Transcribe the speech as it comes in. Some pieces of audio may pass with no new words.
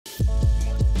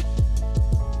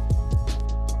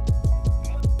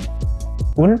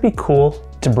Wouldn't it be cool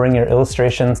to bring your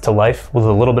illustrations to life with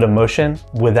a little bit of motion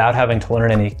without having to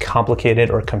learn any complicated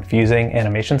or confusing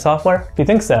animation software? If you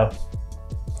think so,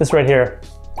 this right here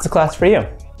is a class for you.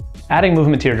 Adding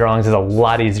movement to your drawings is a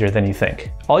lot easier than you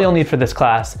think. All you'll need for this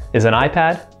class is an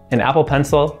iPad, an Apple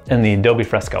Pencil, and the Adobe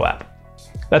Fresco app.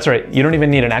 That's right, you don't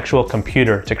even need an actual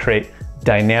computer to create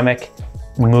dynamic,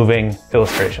 moving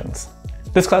illustrations.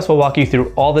 This class will walk you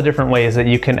through all the different ways that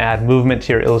you can add movement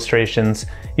to your illustrations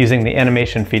using the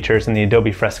animation features in the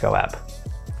Adobe Fresco app.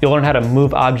 You'll learn how to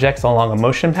move objects along a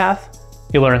motion path,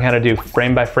 you'll learn how to do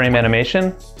frame-by-frame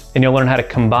animation, and you'll learn how to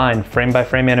combine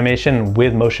frame-by-frame animation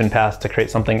with motion paths to create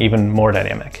something even more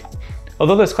dynamic.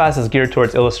 Although this class is geared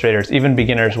towards illustrators, even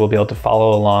beginners will be able to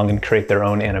follow along and create their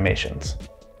own animations.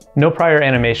 No prior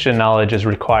animation knowledge is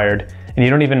required, and you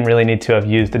don't even really need to have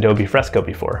used Adobe Fresco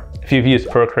before. If you've used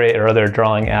Procreate or other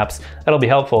drawing apps, that'll be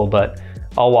helpful, but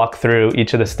I'll walk through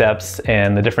each of the steps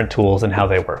and the different tools and how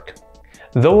they work.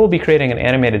 Though we'll be creating an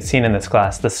animated scene in this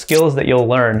class, the skills that you'll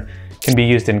learn can be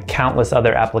used in countless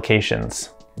other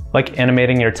applications, like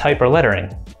animating your type or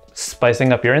lettering,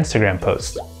 spicing up your Instagram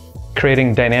posts,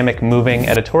 creating dynamic moving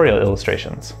editorial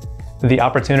illustrations. The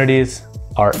opportunities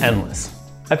are endless.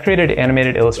 I've created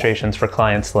animated illustrations for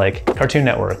clients like Cartoon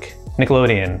Network,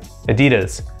 Nickelodeon,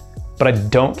 Adidas, but I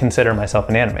don't consider myself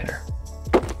an animator.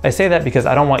 I say that because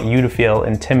I don't want you to feel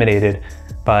intimidated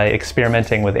by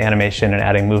experimenting with animation and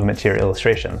adding movement to your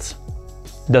illustrations.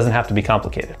 It doesn't have to be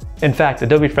complicated. In fact,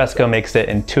 Adobe Fresco makes it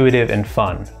intuitive and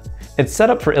fun. It's set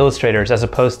up for illustrators as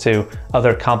opposed to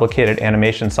other complicated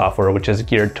animation software, which is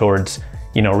geared towards,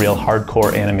 real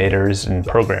hardcore animators and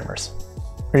programmers.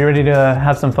 Are you ready to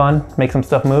have some fun, make some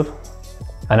stuff move?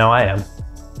 I know I am.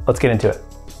 Let's get into it.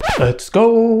 Let's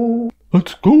go!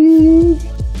 Let's go!